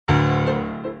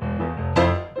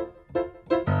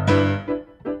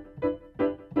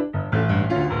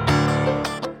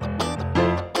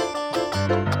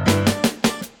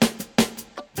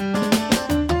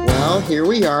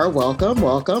we are. Welcome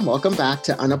back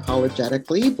to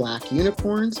Unapologetically Black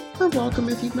Unicorns, or welcome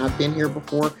if you've not been here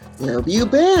before. Where have you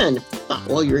been?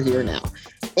 Well, you're here now.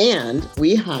 And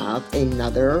we have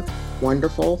another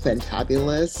wonderful,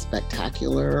 fantabulous,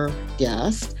 spectacular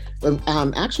guest.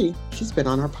 Actually, she's been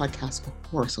on our podcast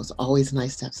before, so it's always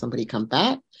nice to have somebody come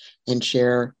back and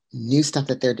share new stuff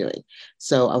that they're doing.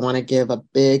 So I want to give a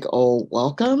big old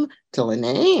welcome to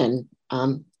Lynnae,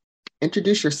 and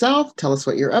introduce yourself, tell us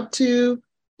what you're up to,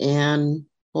 and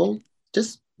we'll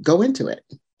just go into it.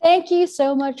 Thank you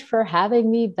so much for having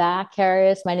me back,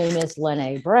 Harris. My name is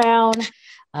Lynnae Brown.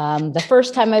 The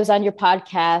first time I was on your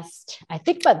podcast, I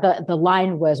think the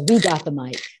line was, "We got the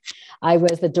mic." I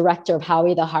was the director of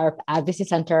Howie the Harp Advocacy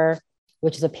Center,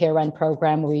 which is a peer-run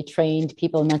program where we trained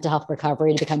people in mental health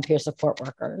recovery to become peer support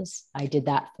workers. I did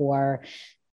that for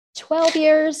 12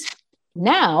 years.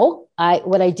 Now,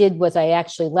 what I did was I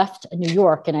actually left New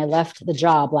York, and I left the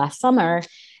job last summer,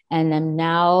 and I'm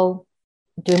now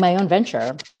doing my own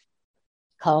venture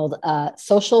called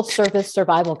Social Service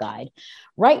Survival Guide.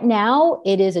 Right now,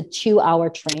 it is a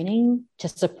 2-hour training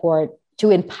to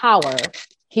empower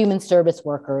human service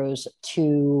workers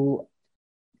to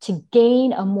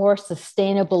gain a more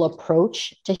sustainable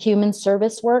approach to human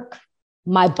service work.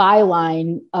 My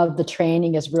byline of the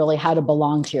training is really how to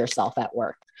belong to yourself at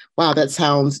work. Wow, that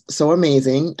sounds so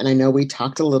amazing. And I know we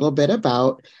talked a little bit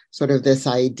about sort of this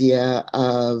idea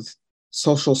of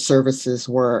social services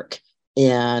work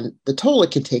and the toll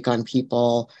it can take on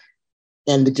people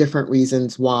and the different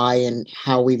reasons why and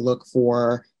how we look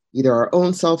for either our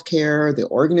own self-care, the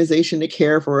organization to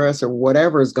care for us, or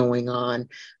whatever is going on.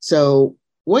 So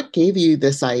what gave you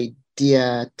this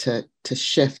idea to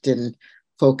shift and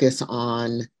focus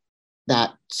on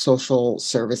that social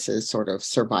services sort of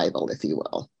survival, if you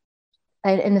will?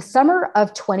 In the summer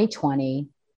of 2020,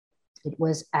 it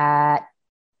was at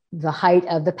the height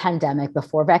of the pandemic,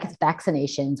 before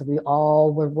vaccinations. We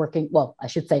all were working. Well, I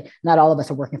should say not all of us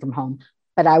are working from home,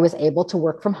 but I was able to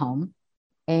work from home.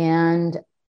 And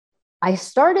I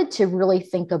started to really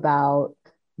think about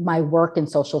my work in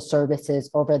social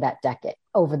services over the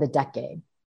decade.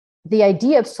 The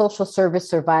idea of Social Service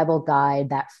Survival Guide,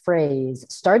 that phrase,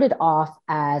 started off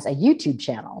as a YouTube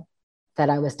channel that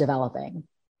I was developing.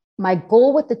 My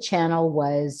goal with the channel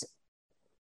was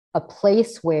a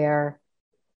place where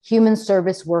human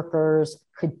service workers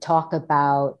could talk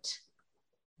about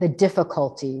the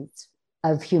difficulties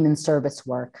of human service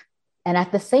work, and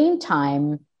at the same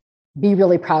time, be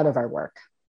really proud of our work.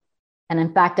 And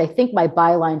in fact, I think my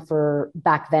byline for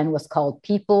back then was called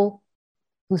 "People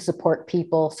Who Support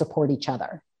People Support Each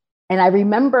Other." And I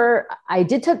remember I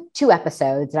did 2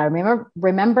 episodes, and I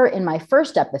remember in my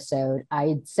first episode, I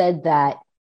had said that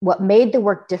what made the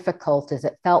work difficult is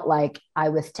it felt like I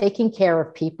was taking care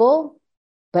of people,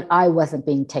 but I wasn't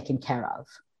being taken care of.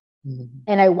 Mm-hmm.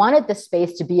 And I wanted the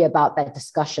space to be about that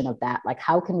discussion of that, like,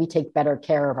 how can we take better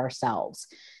care of ourselves?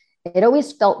 It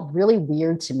always felt really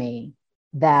weird to me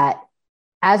that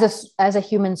as a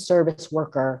human service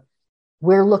worker,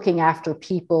 we're looking after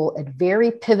people at very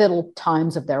pivotal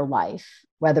times of their life,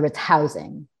 whether it's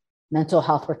housing, mental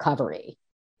health recovery,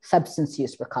 substance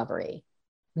use recovery.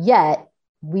 Yet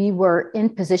we were in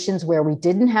positions where we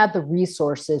didn't have the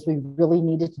resources we really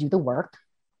needed to do the work.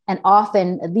 And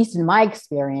often, at least in my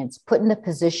experience, put in a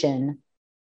position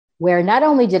where not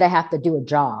only did I have to do a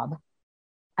job,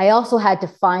 I also had to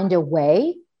find a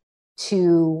way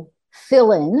to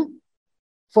fill in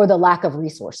for the lack of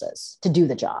resources to do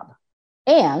the job.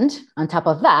 And on top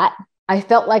of that, I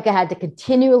felt like I had to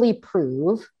continually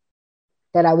prove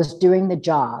that I was doing the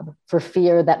job for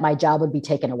fear that my job would be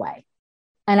taken away.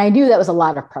 And I knew that was a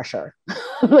lot of pressure.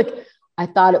 I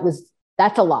thought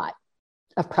that's a lot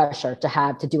of pressure to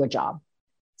have to do a job.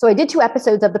 So I did 2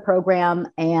 episodes of the program,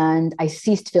 and I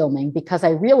ceased filming because I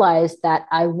realized that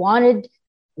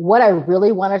what I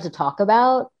really wanted to talk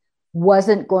about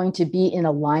wasn't going to be in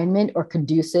alignment or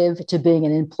conducive to being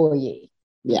an employee.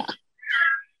 Yeah.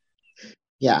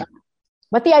 Yeah.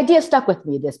 But the idea stuck with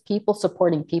me, this people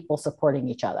supporting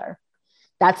each other.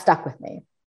 That stuck with me.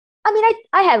 I mean,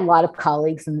 I had a lot of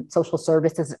colleagues in social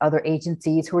services and other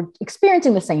agencies who were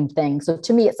experiencing the same thing. So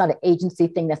to me, it's not an agency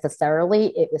thing necessarily.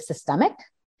 It was systemic.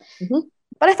 Mm-hmm.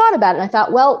 But I thought about it and I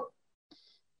thought, well,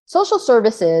 social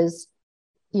services,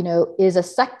 is a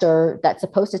sector that's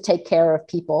supposed to take care of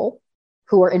people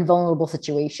who are in vulnerable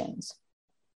situations.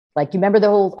 Like, you remember the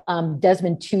whole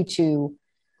Desmond Tutu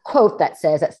quote that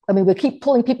says, we keep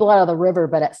pulling people out of the river,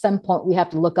 but at some point we have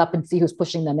to look up and see who's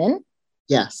pushing them in.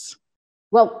 Yes.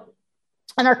 Well,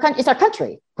 and it's our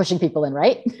country pushing people in,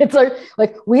 right? It's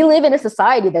like we live in a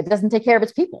society that doesn't take care of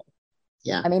its people.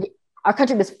 Yeah. I mean, Our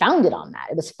country was founded on that.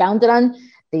 It was founded on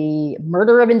the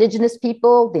murder of indigenous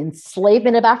people, the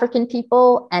enslavement of African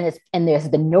people, and there's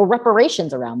been no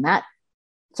reparations around that.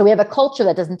 So we have a culture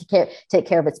that doesn't take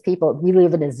care of its people. We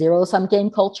live in a zero-sum game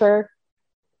culture.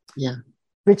 Yeah.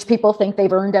 Rich people think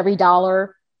they've earned every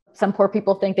dollar. Some poor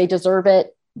people think they deserve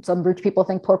it. Some rich people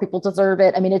think poor people deserve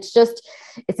it. I mean, it's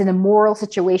an immoral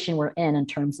situation we're in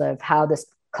terms of how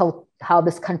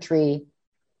this country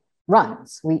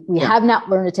runs. We have not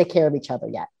learned to take care of each other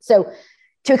yet. So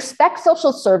to expect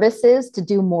social services to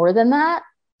do more than that.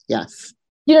 Yes.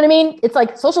 You know what I mean? It's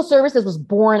like social services was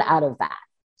born out of that.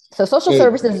 So social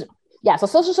services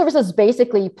is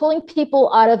basically pulling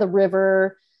people out of the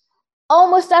river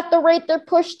almost at the rate they're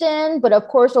pushed in. But of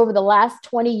course, over the last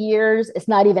 20 years, it's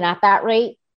not even at that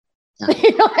rate. Yeah.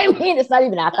 You know what I mean? It's not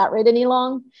even at that rate any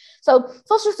long. So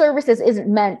social services it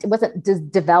wasn't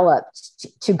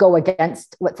developed to go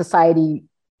against what society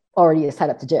already is set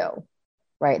up to do,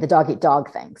 right? The dog eat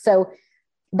dog thing. So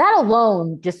that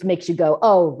alone just makes you go,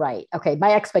 oh, right. Okay.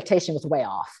 My expectation was way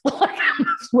off.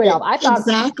 Way off. I thought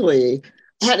exactly.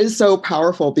 That is so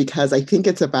powerful because I think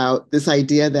it's about this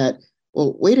idea that,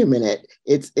 well, wait a minute.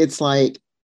 It's like,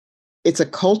 it's a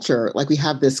culture, like we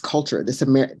have this culture,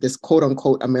 this quote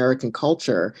unquote American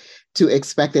culture, to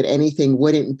expect that anything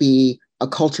wouldn't be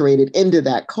acculturated into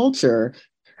that culture.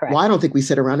 Correct. Well, I don't think we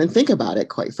sit around and think about it,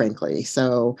 quite frankly.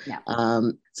 So,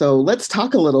 so let's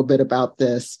talk a little bit about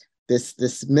this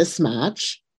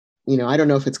mismatch. You know, I don't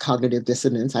know if it's cognitive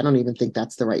dissonance. I don't even think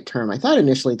that's the right term. I thought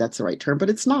initially that's the right term, but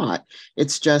it's not.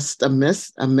 It's just a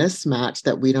mismatch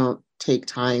that we don't take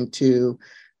time to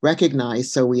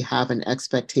recognize. So we have an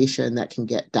expectation that can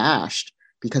get dashed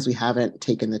because we haven't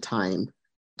taken the time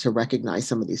to recognize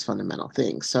some of these fundamental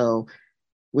things. So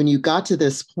when you got to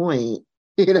this point,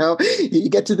 you know, you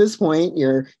get to this point,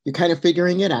 you're kind of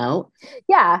figuring it out.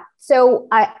 Yeah. So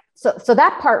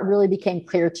that part really became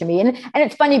clear to me. And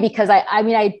it's funny because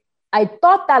I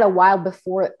thought that a while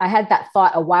before. I had that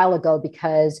thought a while ago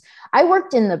because I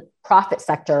worked in the profit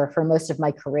sector for most of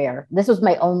my career. This was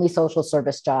my only social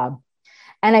service job.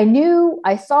 And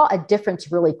I saw a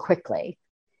difference really quickly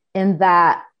in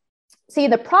that, see, in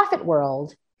the profit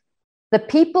world, the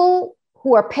people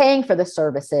who are paying for the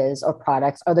services or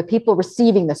products are the people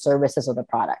receiving the services or the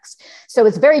products. So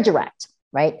it's very direct,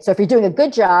 right? So if you're doing a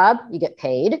good job, you get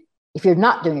paid. If you're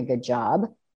not doing a good job,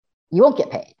 you won't get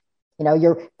paid. You know,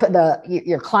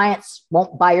 your clients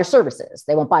won't buy your services.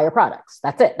 They won't buy your products.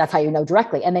 That's it. That's how you know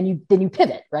directly. And then you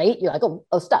pivot, right? You're like, oh,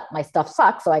 my stuff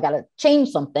sucks. So I got to change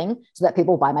something so that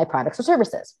people buy my products or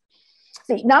services.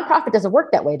 See, nonprofit doesn't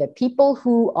work that way. The people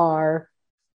who are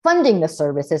funding the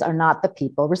services are not the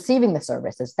people receiving the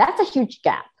services. That's a huge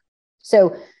gap.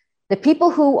 So the people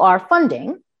who are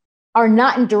funding are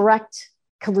not in direct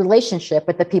relationship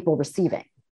with the people receiving.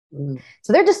 Mm.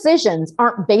 So their decisions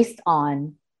aren't based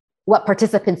on what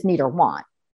participants need or want.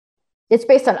 It's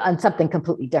based on something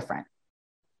completely different.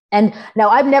 And now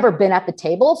I've never been at the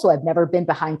table, so I've never been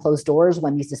behind closed doors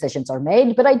when these decisions are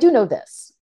made, but I do know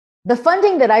this. The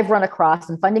funding that I've run across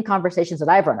and funding conversations that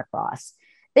I've run across,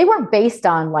 they weren't based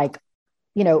on like,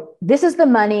 you know, this is the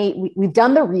money, we've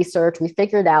done the research, we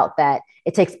figured out that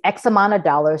it takes X amount of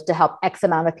dollars to help X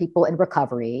amount of people in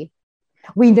recovery.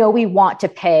 We know we want to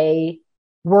pay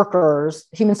workers,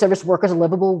 human service workers, a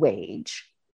livable wage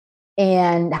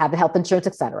and have the health insurance,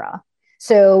 et cetera.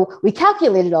 So we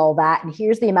calculated all that, and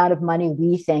here's the amount of money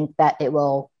we think that it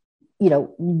will, you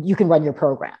know, you can run your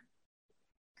program.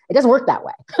 It doesn't work that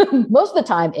way. Most of the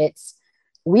time it's,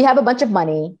 we have a bunch of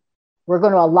money, we're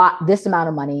going to allot this amount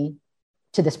of money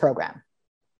to this program,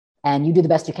 and you do the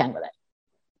best you can with it.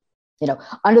 You know,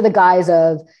 under the guise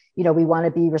of, you know, we want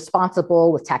to be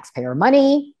responsible with taxpayer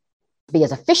money, be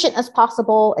as efficient as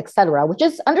possible, et cetera, which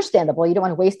is understandable. You don't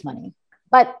want to waste money.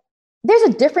 But there's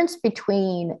a difference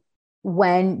between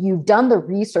when you've done the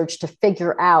research to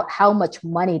figure out how much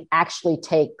money it actually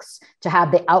takes to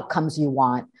have the outcomes you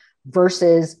want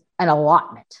versus an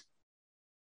allotment.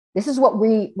 This is what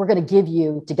we're going to give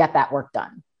you to get that work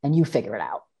done, and you figure it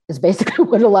out. Is basically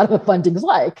what a lot of the funding's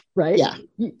like, right? Yeah.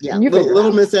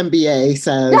 Little Miss MBA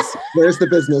says, "Where's the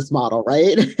business model?"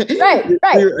 Right.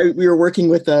 Right. We were working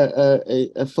with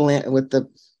with the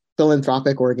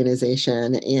philanthropic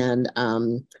organization, and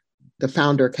the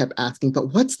founder kept asking, "But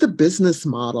what's the business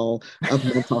model of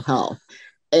mental health?"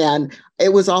 And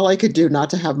it was all I could do not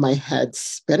to have my head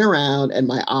spin around and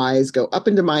my eyes go up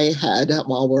into my head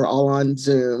while we're all on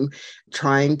Zoom,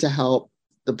 trying to help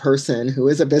the person who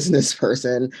is a business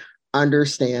person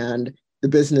understand the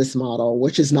business model,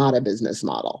 which is not a business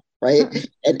model, right?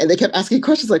 Mm-hmm. And they kept asking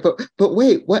questions like, but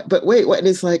wait, what? And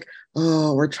it's like,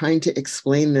 oh, we're trying to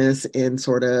explain this in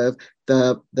sort of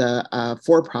the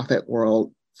for-profit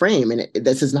world frame, and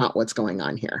this is not what's going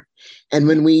on here. And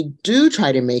when we do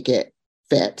try to make it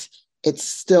fit, it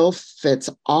still fits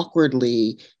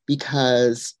awkwardly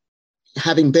because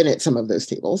having been at some of those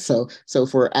tables, so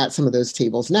if we're at some of those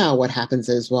tables now, what happens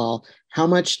is, well, how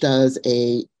much does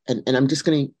and I'm just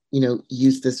going to,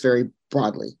 use this very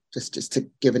broadly, just to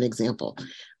give an example,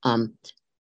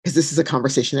 because this is a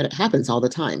conversation that happens all the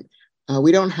time.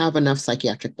 We don't have enough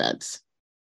psychiatric beds.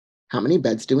 How many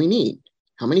beds do we need?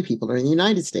 How many people are in the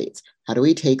United States? How do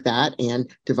we take that and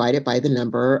divide it by the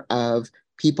number of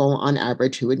people on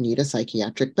average who would need a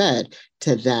psychiatric bed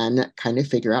to then kind of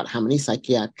figure out how many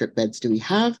psychiatric beds do we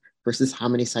have versus how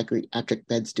many psychiatric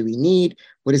beds do we need?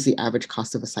 What is the average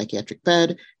cost of a psychiatric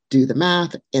bed? Do the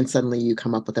math, and suddenly you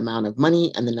come up with the amount of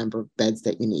money and the number of beds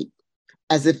that you need.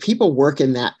 As if people work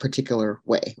in that particular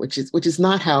way, which is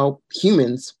not how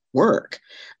humans work.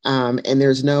 And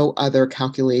there's no other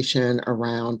calculation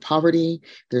around poverty.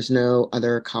 There's no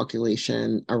other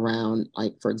calculation around,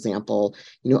 like, for example,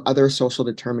 other social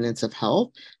determinants of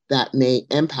health that may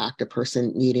impact a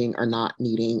person needing or not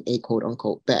needing a quote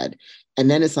unquote bed. And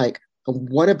then it's like,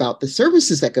 what about the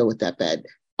services that go with that bed?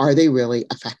 Are they really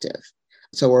effective?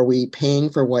 So are we paying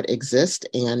for what exists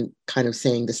and kind of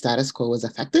saying the status quo is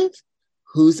effective?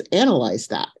 Who's analyzed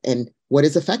that? And what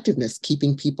is effectiveness?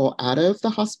 Keeping people out of the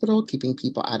hospital, keeping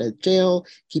people out of jail,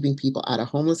 keeping people out of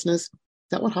homelessness. Is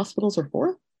that what hospitals are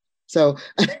for? So,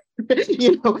 I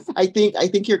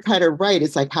think you're kind of right.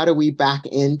 It's like, how do we back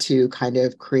into kind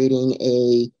of creating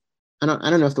I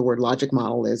don't know if the word logic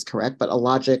model is correct, but a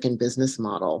logic and business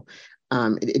model.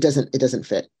 It doesn't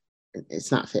fit.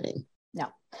 It's not fitting. No.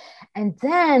 And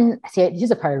then, see, here's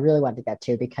the part I really wanted to get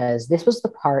to, because this was the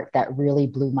part that really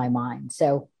blew my mind.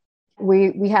 So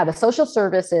we have the social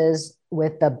services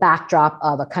with the backdrop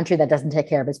of a country that doesn't take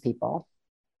care of its people.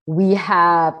 We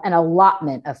have an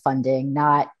allotment of funding,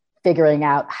 not figuring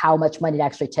out how much money it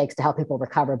actually takes to help people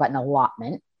recover, but an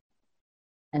allotment.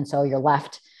 And so you're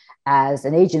left as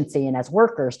an agency and as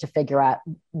workers to figure out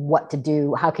what to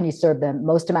do. How can you serve the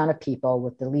most amount of people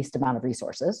with the least amount of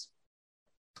resources?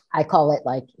 I call it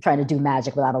like trying to do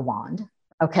magic without a wand.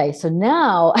 Okay, so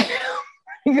now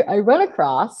I run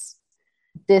across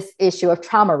this issue of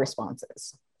trauma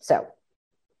responses. So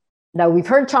now we've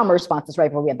heard trauma responses,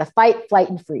 right? Where we have the fight, flight,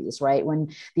 and freeze, right?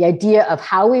 When the idea of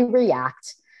how we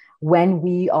react when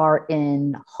we are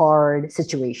in hard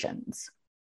situations.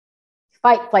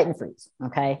 Fight, flight, and freeze,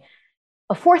 okay?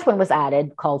 A fourth one was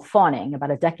added called fawning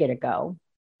about a decade ago.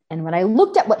 And when I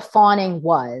looked at what fawning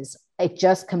was, it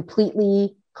just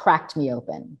completely cracked me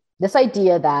open. This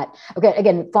idea that, okay,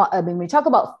 again, when we talk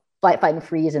about fight, and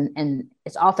freeze, and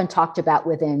it's often talked about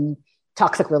within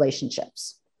toxic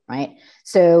relationships, right?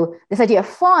 So this idea of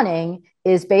fawning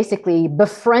is basically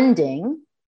befriending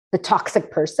the toxic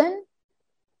person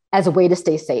as a way to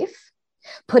stay safe,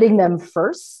 putting them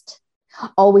first,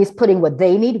 always putting what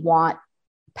they need, want,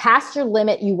 past your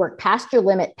limit. You work past your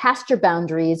limit, past your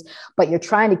boundaries, but you're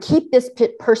trying to keep this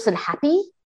person happy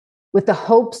with the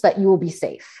hopes that you will be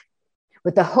safe,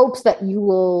 with the hopes that you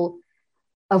will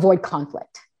avoid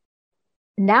conflict.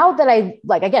 Now that I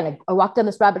walked down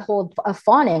this rabbit hole of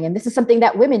fawning, and this is something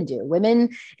that women do. Women,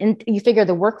 and you figure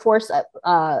the workforce,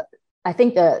 I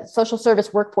think the social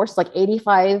service workforce is like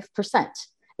 85%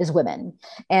 is women.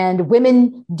 And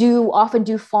women often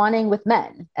do fawning with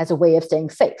men as a way of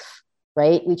staying safe,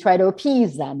 right? We try to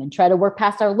appease them and try to work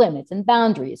past our limits and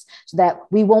boundaries so that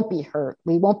we won't be hurt,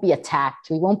 we won't be attacked,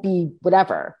 we won't be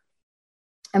whatever.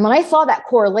 And when I saw that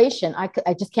correlation,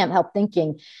 I just can't help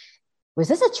thinking, was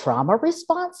this a trauma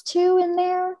response too in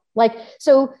there? Like,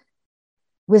 so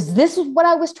was this what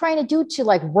I was trying to do, to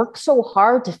like work so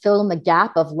hard to fill in the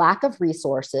gap of lack of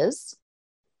resources,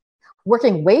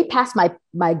 working way past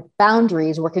my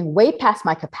boundaries, working way past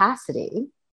my capacity?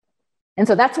 And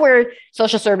so that's where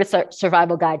Social Service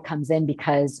Survival Guide comes in,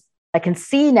 because I can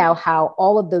see now how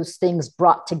all of those things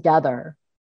brought together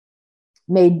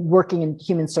made working in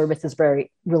human services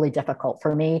really difficult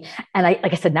for me. And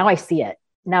like I said, now I see it.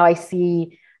 Now I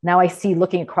see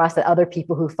looking across at other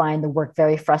people who find the work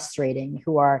very frustrating,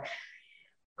 who are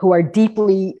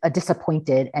deeply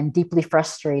disappointed and deeply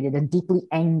frustrated and deeply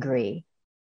angry.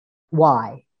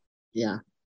 Why? Yeah.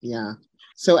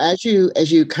 So as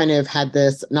you kind of had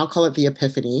this, and I'll call it the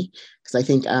epiphany, because I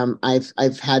think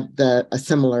I've had a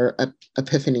similar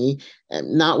epiphany,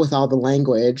 not with all the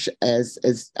language as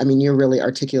I mean, you're really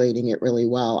articulating it really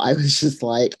well. I was just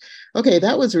like, okay,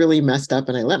 that was really messed up,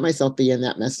 and I let myself be in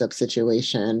that messed up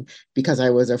situation because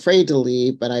I was afraid to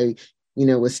leave, but I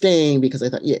was staying because I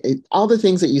thought, all the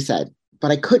things that you said.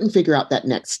 but I couldn't figure out that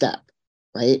next step,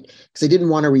 right? Because I didn't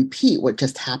want to repeat what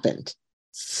just happened.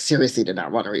 Seriously did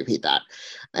not want to repeat that.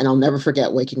 And I'll never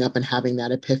forget waking up and having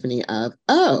that epiphany of,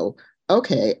 oh,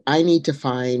 okay, I need to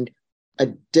find a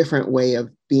different way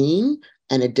of being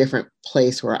and a different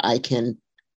place where I can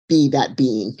be that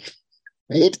being,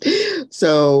 right?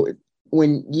 So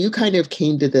when you kind of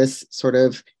came to this sort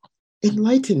of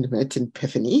enlightenment and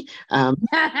epiphany, how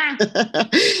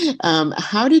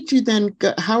did you then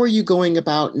how are you going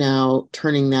about now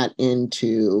turning that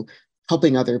into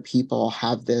helping other people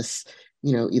have this,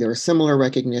 either a similar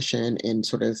recognition and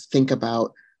sort of think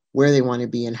about where they want to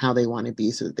be and how they want to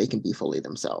be so that they can be fully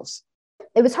themselves?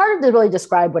 It was harder to really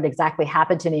describe what exactly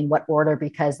happened to me in what order,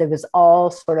 because it was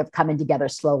all sort of coming together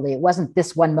slowly. It wasn't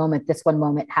this one moment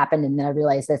happened and then I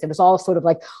realized this. It was all sort of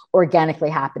like organically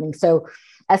happening. So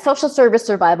as social service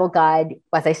survival guide,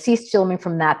 as I ceased filming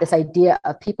from that, this idea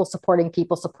of people supporting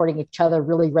each other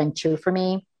really rang true for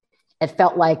me. It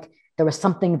felt like there was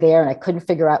something there and I couldn't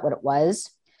figure out what it was.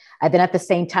 I then at the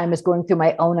same time was going through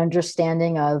my own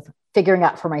understanding of figuring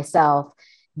out for myself,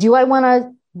 do I want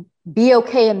to be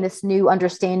okay in this new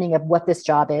understanding of what this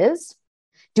job is?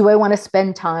 Do I want to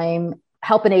spend time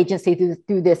help an agency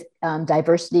through this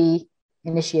diversity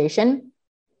initiation?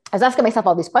 I was asking myself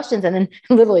all these questions, and then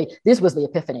literally this was the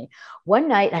epiphany. One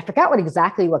night, I forgot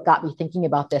what got me thinking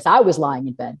about this. I was lying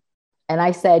in bed and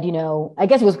I said, I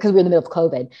guess it was because we were in the middle of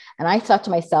COVID. And I thought to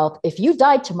myself, if you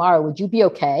died tomorrow, would you be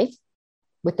okay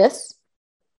with this?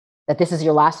 That this is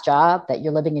your last job, that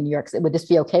you're living in New York City? Would this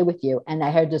be okay with you? And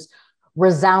I heard this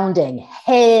resounding,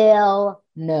 hell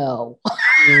no.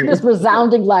 This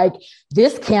resounding, like,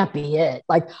 this can't be it.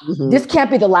 Like, this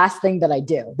can't be the last thing that I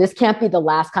do. This can't be the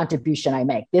last contribution I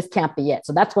make. This can't be it.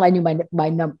 So that's when I knew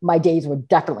my days were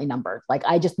definitely numbered. Like,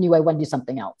 I just knew I wanted to do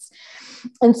something else.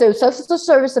 And so social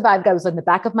service survival guide was in the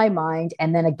back of my mind.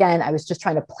 And then again, I was just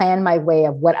trying to plan my way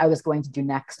of what I was going to do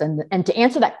next. And to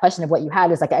answer that question of what you had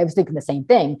is, like, I was thinking the same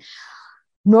thing.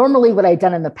 Normally what I'd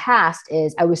done in the past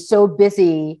is I was so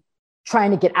busy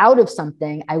trying to get out of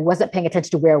something, I wasn't paying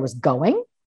attention to where I was going.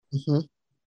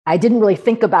 I didn't really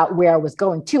think about where I was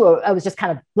going to. I was just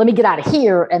kind of, let me get out of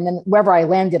here. And then wherever I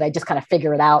landed, I just kind of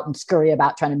figure it out and scurry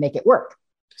about trying to make it work.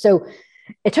 So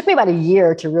it took me about a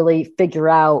year to really figure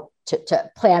out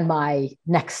to plan my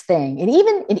next thing. And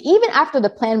even after the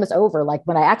plan was over, like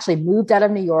when I actually moved out of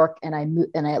New York and I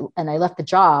left the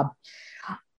job,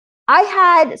 I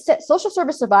had social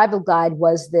service survival guide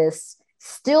was this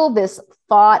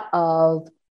thought of,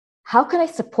 how can I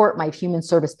support my human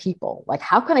service people? Like,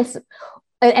 how can I,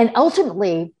 and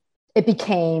ultimately it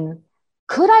became,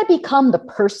 could I become the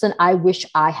person I wish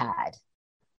I had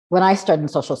when I started in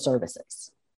social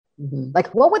services?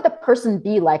 Like, what would the person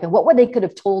be like? And what would they could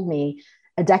have told me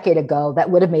a decade ago that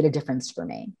would have made a difference for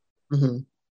me?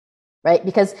 Right?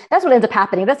 Because that's what ends up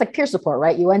happening. That's like peer support,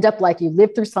 right? You end up like, you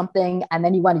live through something and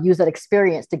then you want to use that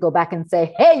experience to go back and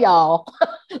say, hey, y'all,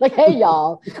 like, hey,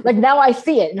 y'all, like, now I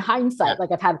see it in hindsight.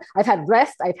 Like, I've had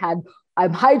rest.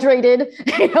 I'm hydrated,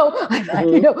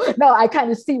 now I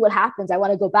kind of see what happens. I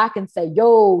want to go back and say,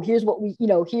 yo, here's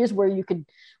where you could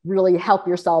really help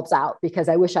yourselves out, because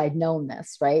I wish I'd known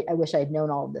this, right? I wish I'd known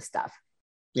all of this stuff.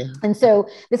 Yeah. And so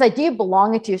this idea of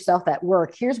belonging to yourself at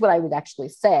work, here's what I would actually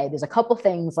say. There's a couple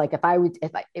things, like I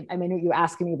mean, you're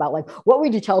asking me about, like, what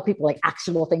would you tell people, like,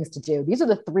 actionable things to do? These are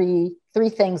the three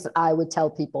things that I would tell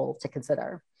people to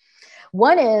consider.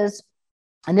 One is,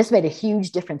 and this made a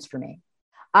huge difference for me,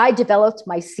 I developed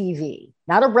my CV,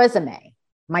 not a resume,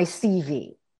 my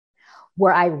CV,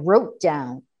 where I wrote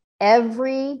down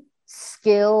every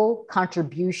skill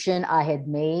contribution I had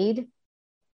made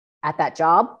at that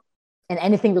job and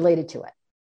anything related to it.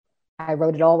 I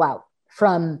wrote it all out,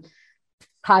 from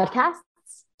podcasts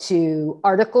to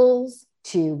articles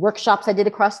to workshops I did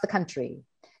across the country,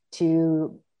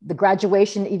 to the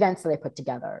graduation events that I put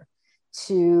together,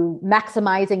 to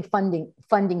maximizing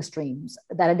funding streams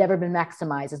that had never been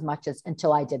maximized as much as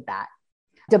until I did that.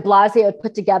 De Blasio had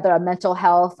put together a mental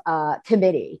health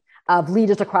committee of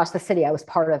leaders across the city. I was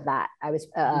part of that. I was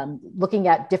looking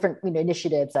at different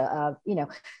initiatives.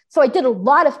 So I did a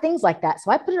lot of things like that.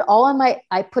 So I put it all on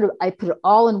I put it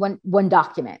all in one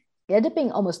document. It ended up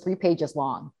being almost 3 pages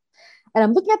long. And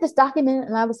I'm looking at this document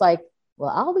and I was like,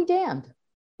 well, I'll be damned.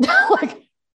 Like,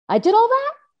 I did all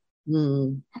that.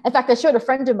 In fact, I showed a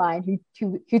friend of mine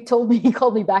who told me, he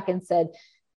called me back and said,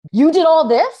 you did all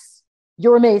this?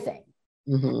 You're amazing.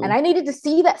 And I needed to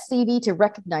see that CV to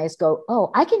recognize, go,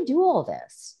 oh, I can do all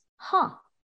this.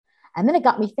 And then it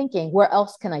got me thinking, where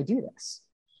else can I do this?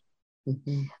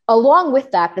 Along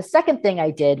with that, the second thing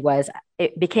I did was,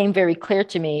 it became very clear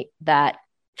to me that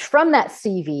from that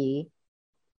CV,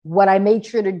 What I made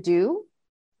sure to do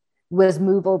was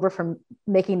move over from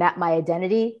making that my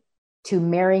identity to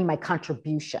marrying my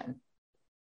contribution.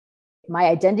 My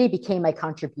identity became my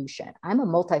contribution. I'm a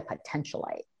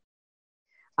multi-potentialite.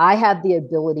 I have the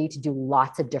ability to do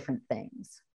lots of different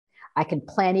things. I can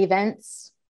plan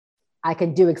events. I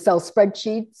can do Excel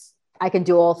spreadsheets. I can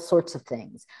do all sorts of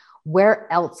things.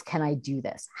 Where else can I do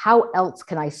this? How else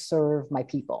can I serve my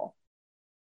people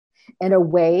in a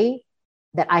way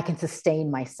that I can sustain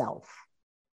myself?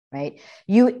 Right?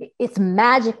 It's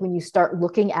magic when you start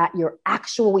looking at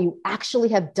what you actually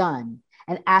have done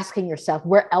and asking yourself,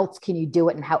 where else can you do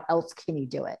it and how else can you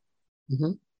do it?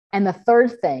 Mm-hmm. And the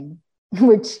third thing,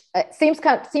 which seems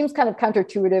kind of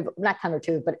counterintuitive, not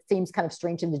counterintuitive, but it seems kind of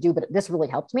strange thing to do, but this really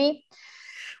helped me,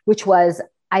 which was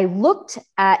I looked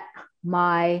at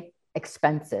my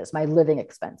expenses, my living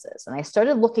expenses, and I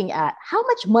started looking at how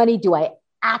much money do I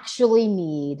actually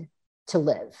need to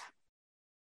live?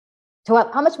 So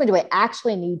how much money do I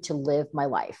actually need to live my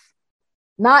life?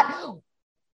 Not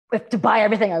to buy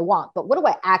everything I want, but what do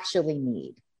I actually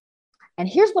need? And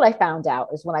here's what I found out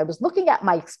is when I was looking at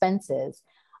my expenses,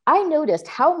 I noticed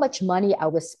how much money I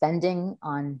was spending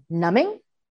on numbing,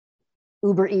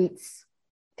 Uber Eats,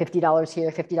 $50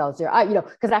 here, $50 there.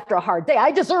 Because after a hard day,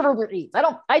 I deserve Uber Eats.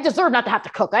 I deserve not to have to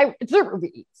cook. I deserve Uber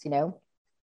Eats,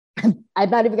 I'm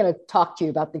not even going to talk to you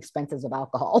about the expenses of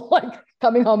alcohol, like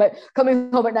coming home at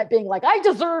night being like, I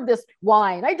deserve this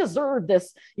wine. I deserve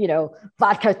this,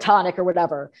 vodka tonic or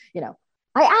whatever,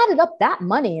 I added up that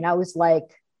money and I was like,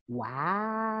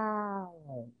 wow,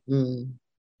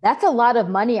 that's a lot of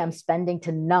money I'm spending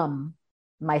to numb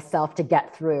myself to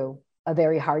get through a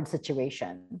very hard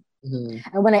situation. Mm-hmm.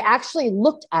 And when I actually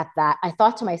looked at that, I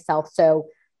thought to myself, so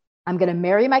I'm going to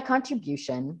marry my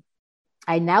contribution.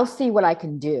 I now see what I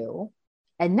can do.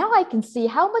 And now I can see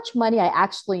how much money I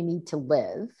actually need to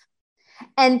live.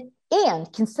 And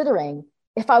considering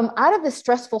if I'm out of this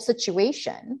stressful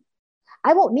situation,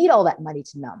 I won't need all that money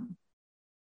to numb.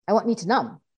 I won't need to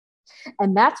numb.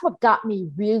 And that's what got me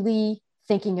really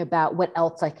thinking about what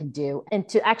else I can do and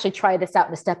to actually try this out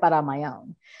and to step out on my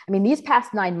own. I mean, these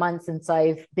past 9 months since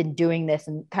I've been doing this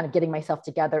and kind of getting myself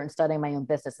together and starting my own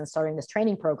business and starting this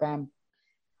training program,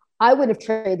 I would have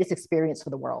traded this experience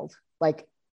for the world. Like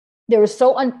there's a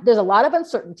lot of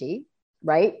uncertainty,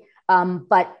 right?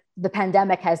 But the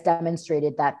pandemic has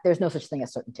demonstrated that there's no such thing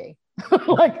as certainty.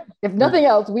 Like if nothing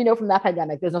else, we know from that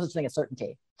pandemic, there's no such thing as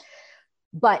certainty.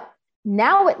 But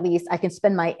now at least I can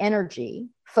spend my energy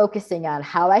focusing on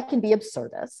how I can be of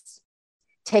service,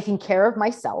 taking care of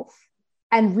myself,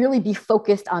 and really be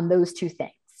focused on those two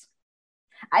things.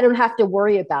 I don't have to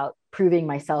worry about proving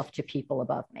myself to people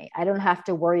above me. I don't have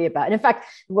to worry about, and in fact,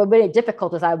 what made it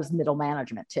difficult is I was middle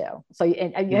management too. So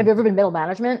have you ever been middle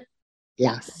management?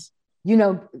 Yes.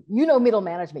 Middle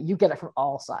management, you get it from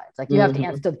all sides. Like you have to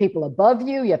answer to the people above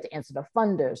you. You have to answer to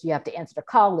funders. You have to answer to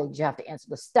colleagues. You have to answer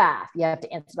to staff. You have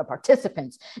to answer to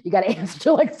participants. You got to answer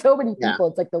to like so many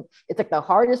people. Yeah. It's like the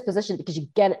hardest position because you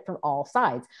get it from all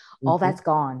sides. All that's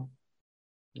gone.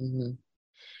 Mm-hmm.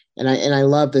 And I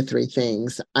love the 3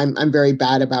 things. I'm very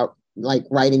bad about like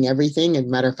writing everything. And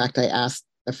matter of fact, I asked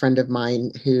a friend of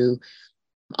mine who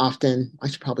often, I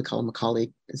should probably call him a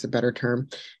colleague is a better term,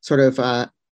 sort of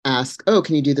ask, oh,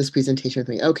 can you do this presentation with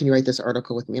me? Oh, can you write this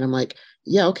article with me? And I'm like,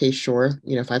 yeah, okay, sure.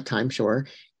 If I have time, sure.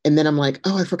 And then I'm like,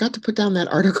 oh, I forgot to put down that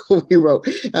article we wrote.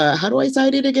 How do I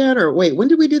cite it again? Or wait, when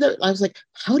did we do that? I was like,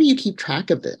 how do you keep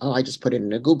track of it? Oh, I just put it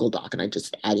in a Google Doc and I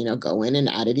just go in and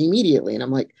add it immediately. And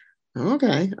I'm like,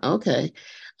 okay.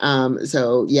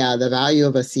 So yeah, the value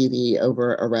of a CV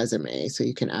over a resume, so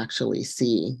you can actually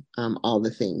see all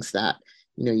the things that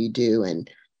you do, and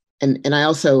I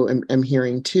also am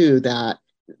hearing too that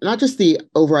not just the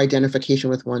over-identification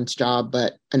with one's job,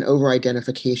 but an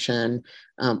over-identification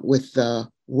with the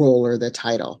role or the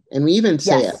title. And we even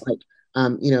say it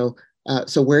like,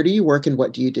 so where do you work and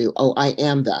what do you do? Oh, I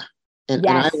am the. And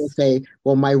I will say,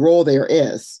 well, my role there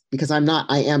is, because I am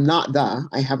not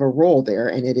I have a role there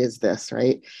and it is this,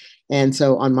 right? And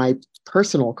so on my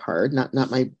personal card, not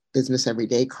my business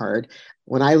everyday card,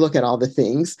 when I look at all the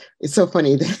things, it's so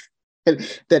funny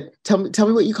that tell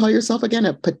me what you call yourself again,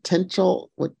 a potential,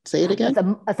 say it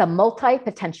again? It's a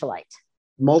multi-potentialite.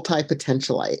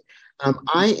 Multi-potentialite.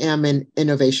 I am an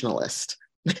innovationalist.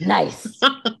 Nice.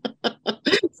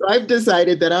 So I've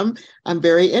decided that I'm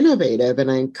very innovative and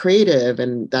I'm creative,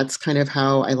 and that's kind of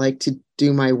how I like to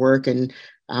do my work and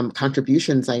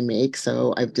contributions I make.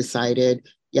 So I've decided,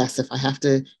 yes, if I have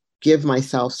to give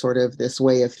myself sort of this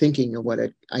way of thinking of what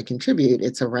I contribute,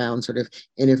 it's around sort of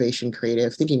innovation,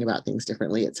 creative, thinking about things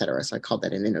differently, et cetera. So I call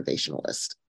that an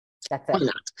innovationalist. That's Why it.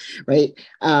 not? Right.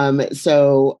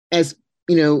 So as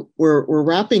you know, we're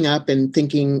wrapping up and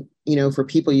thinking, for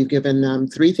people, you've given them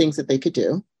 3 things that they could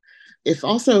do. If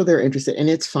also they're interested, and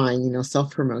it's fine,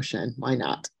 self-promotion, why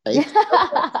not? Right?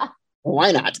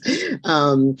 Why not?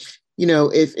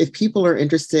 If people are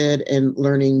interested in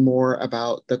learning more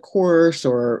about the course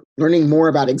or learning more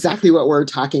about exactly what we're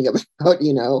talking about,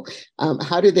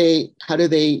 how do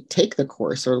they take the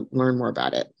course or learn more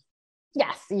about it?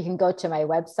 Yes, you can go to my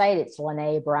website. It's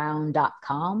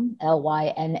lynnaebrown.com,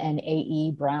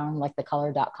 Lynnae Brown, like the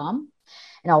color.com.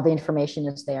 And all the information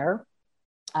is there.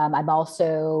 I'm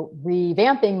also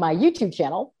revamping my YouTube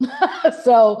channel.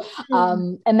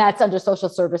 And that's under Social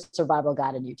Service Survival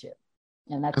Guide on YouTube.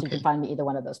 And that's, okay. You can find me either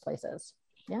one of those places.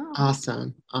 Yeah.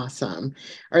 Awesome.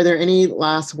 Are there any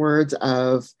last words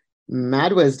of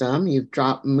mad wisdom? You've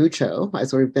dropped mucho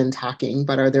as we've been talking,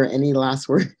 but are there any last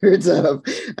words of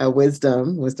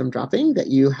wisdom dropping that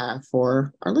you have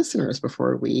for our listeners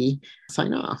before we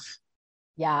sign off?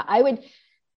 Yeah,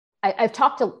 I've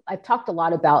talked a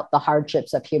lot about the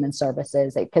hardships of human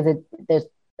services because there's,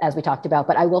 as we talked about,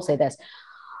 but I will say this.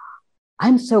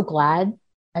 I'm so glad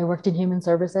I worked in human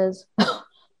services.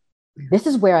 This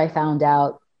is where I found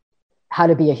out how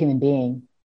to be a human being.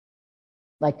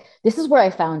 Like, this is where I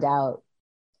found out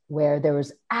where there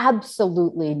was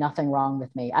absolutely nothing wrong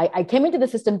with me. I came into the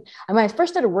system, and when I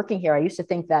first started working here, I used to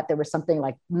think that there was something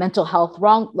like mental health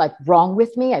wrong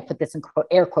with me. I put this in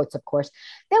air quotes, of course.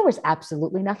 There was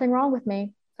absolutely nothing wrong with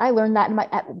me. I learned that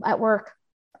at work.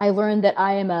 I learned that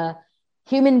I am a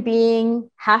human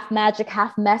being, half magic,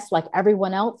 half mess, like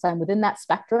everyone else. I'm within that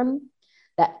spectrum,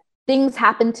 that things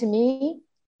happen to me,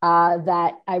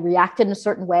 that I reacted in a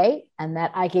certain way and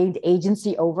that I gained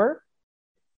agency over.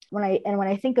 When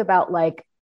I think about, like,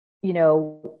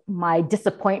 my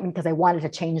disappointment because I wanted to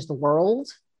change the world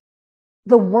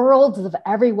of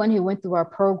everyone who went through our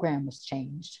program was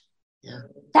changed. Yeah.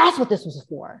 That's what this was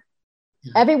for.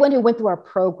 Yeah. Everyone who went through our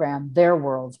program, their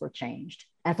worlds were changed.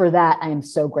 And for that, I am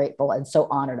so grateful and so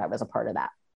honored I was a part of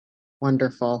that.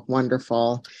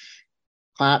 Wonderful.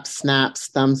 Claps, snaps,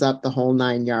 thumbs up, the whole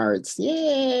 9 yards.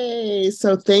 Yay!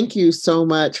 So thank you so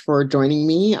much for joining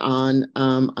me on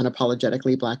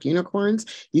Unapologetically Black Unicorns.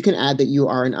 You can add that you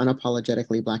are an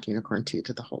Unapologetically Black Unicorn too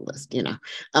to the whole list,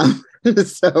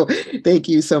 So thank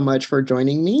you so much for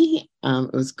joining me.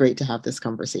 It was great to have this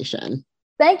conversation.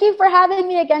 Thank you for having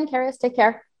me again, Karis. Take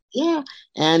care. Yeah.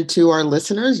 And to our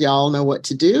listeners, y'all know what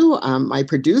to do. My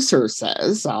producer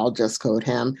says, I'll just quote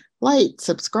him, like,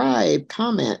 subscribe,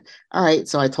 comment. All right.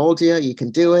 So I told you, you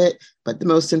can do it. But the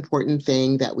most important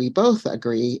thing that we both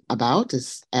agree about,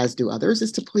 as do others,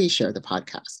 is to please share the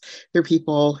podcast. There are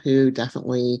people who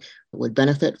definitely would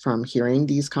benefit from hearing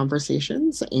these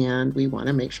conversations, and we want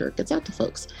to make sure it gets out to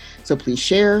folks. So please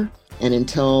share. And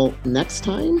until next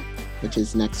time, which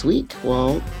is next week,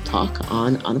 we'll talk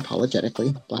on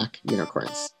Unapologetically Black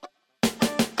Unicorns.